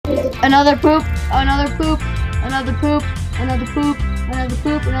Another poop, another poop, another poop, another poop, another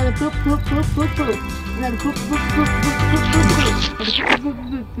poop, another poop, poop, poop, poop, poop. Another poop, poop, poop, poop,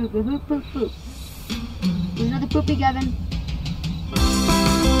 poop, poop, poop, poop. There's another poopy, Gavin.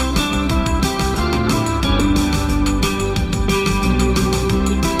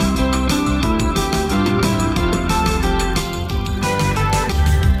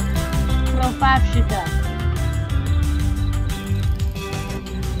 Profavshika.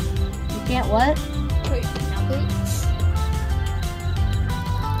 You can't what? Wait, now please.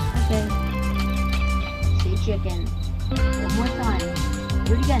 Okay. Say chicken. One more time.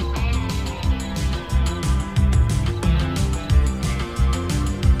 Do it again.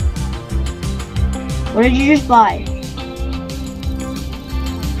 What did you just buy?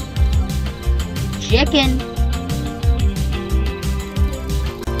 Chicken.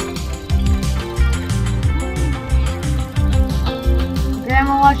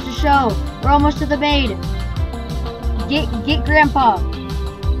 Grandma, watch the show. We're almost to the maid. Get Grandpa.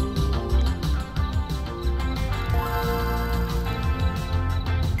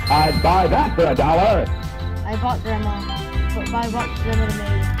 I'd buy that for $1. I bought Grandma. I bought Grandma the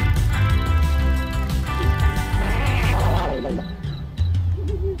maid.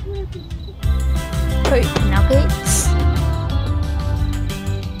 Wait, now please.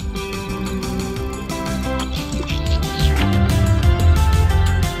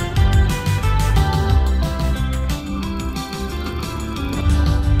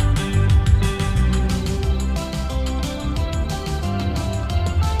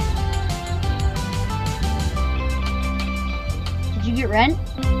 Did you get rent?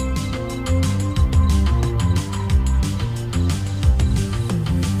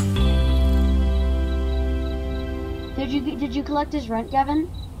 Did you collect his rent, Gavin?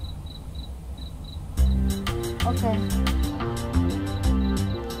 Okay.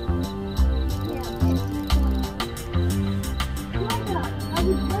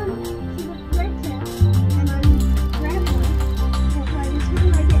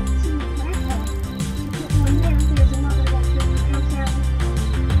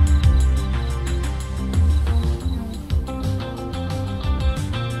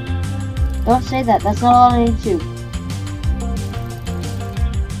 Don't say that. That's not all I need to.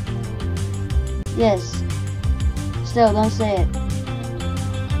 Yes. Still, don't say it.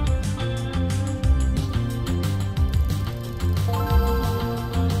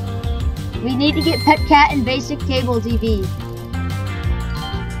 We need to get Pet Cat and basic cable TV.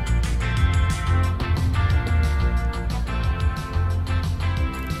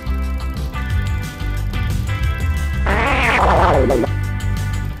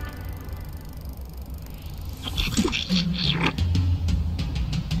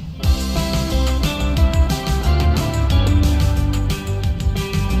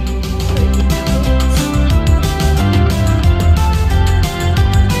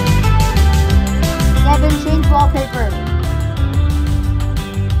 Wallpaper.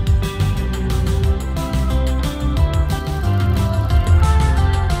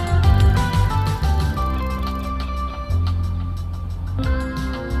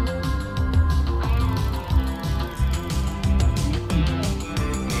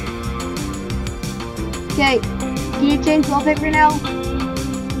 Okay, can you change wallpaper now?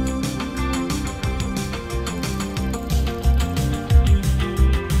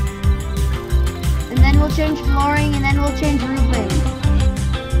 We'll change flooring and then we'll change roofing.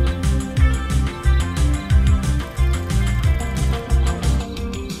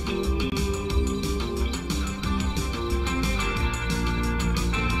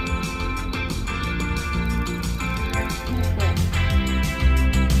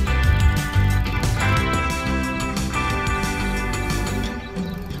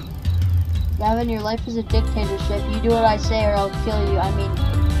 Gavin, your life is a dictatorship. You do what I say or I'll kill you. I mean,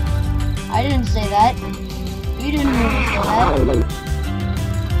 I didn't say that. You didn't really say that.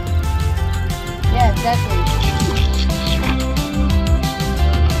 Yeah, exactly.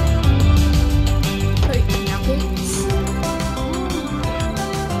 Wait, now please.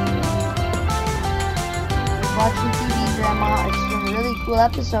 Watching TV, Grandma. It's a really cool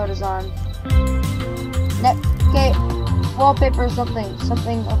episode is on. Okay, wallpaper or something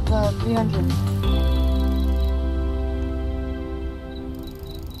of the 300.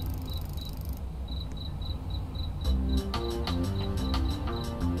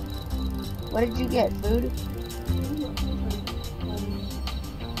 What did you get? Food?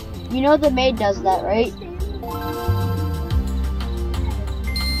 You know the maid does that, right?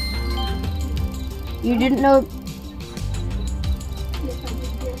 You didn't know...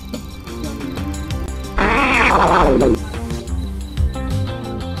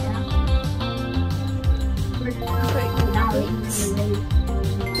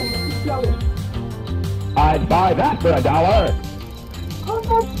 Buy that for $1. Oh,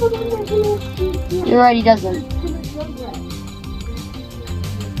 that's the one that he You're right, he doesn't.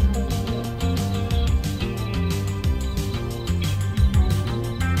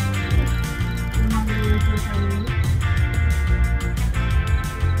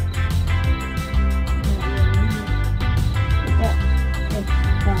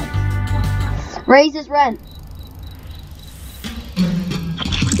 Raise his rent.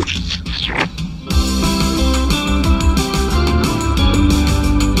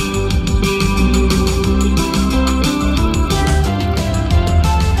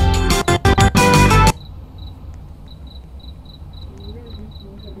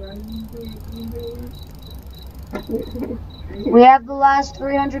 We have the last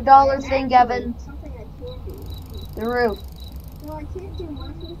 $300 thing, Gavin. Something I can't do. The roof. No, I can't do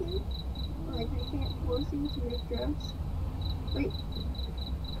much with you. Like, I can't force you to make drugs. Wait.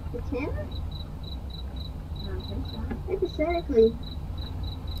 You can? I don't think so. Hypothetically,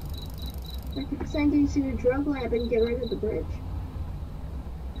 I could send you to the drug lab and get rid of the bridge.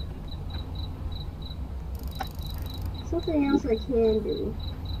 Something else I can do.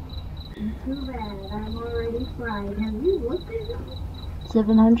 Too bad, I'm already fried. Have you looked at it?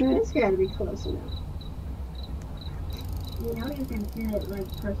 700? It's gotta be close enough. You know you can do it, like,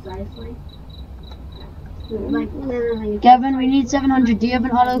 precisely. Like, literally. Gavin, we need 700. Do you have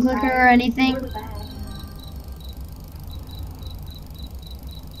an auto clicker or anything?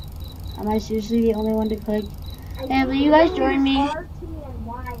 Am I seriously the only one to click? Hey, will you guys join me? RT and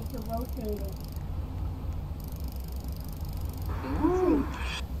Y to rotate it.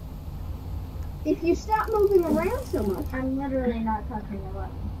 If you stop moving around so much, I'm literally not touching the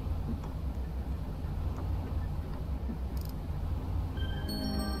button.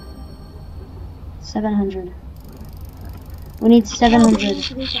 $700. We need 700.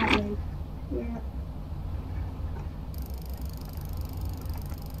 Yeah.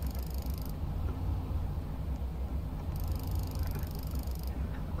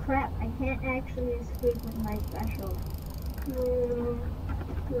 Crap, I can't actually escape with my special.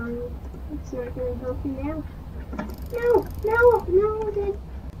 No, it's not gonna help you now. No, the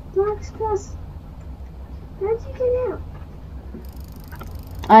box plus. How'd you get out?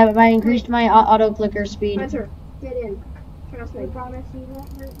 I increased my auto clicker speed. Hunter, get in. Trust me. I promise you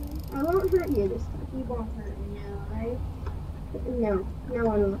won't hurt me. I won't hurt you this time. You won't hurt me now, right? No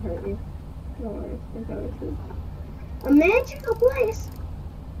one will hurt you. Don't worry, I promise you. A magical place.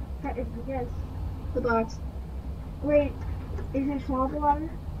 Yes. The box. Wait, is it swamp water?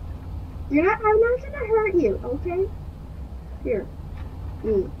 I'm not gonna hurt you, okay? Here.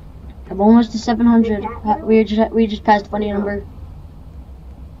 I'm almost to 700. We just passed funny number.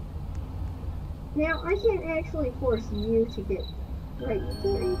 Now I can't actually force you to get right. You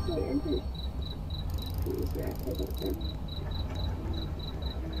can't actually enter. Use that.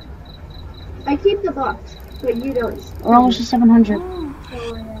 I keep the box, but you don't. We're almost to 700. Don't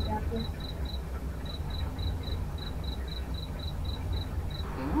worry, I got this.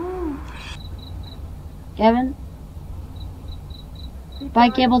 Gavin? Buy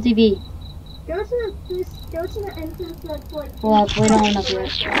cable TV. Go to the entrance that's like. Well, we don't have enough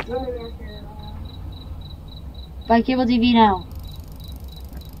yet. Buy cable TV now.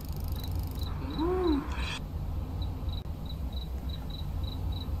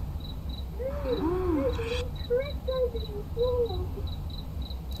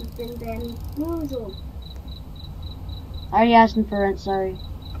 I already asked him for rent, sorry.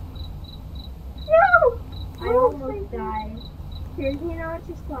 No! I almost died. Here, you know what,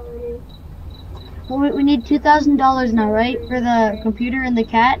 just follow me. Well, we need $2,000 now, right? For the computer and the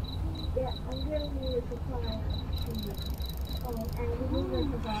cat? Yeah, I'm gonna need a supply. Oh, and we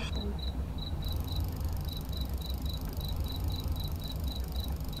need a Boston.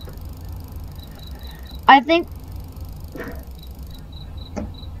 I think...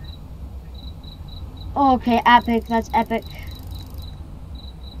 Oh, okay, epic. That's epic.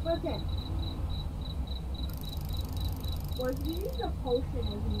 Okay. Well, you use a potion as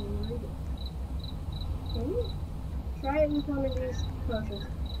you read it. Can you? Try it with one of these potions.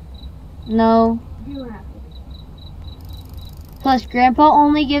 No. You have to. Plus, Grandpa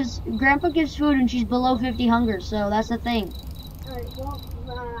gives food and she's below 50 hunger, so that's the thing. Alright, well,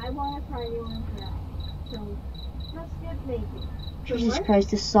 I want to try you one for that. So, let's get naked. So Jesus what? Christ,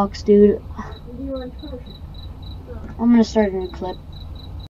 this sucks, dude. You want potion. So, I'm gonna start a new clip.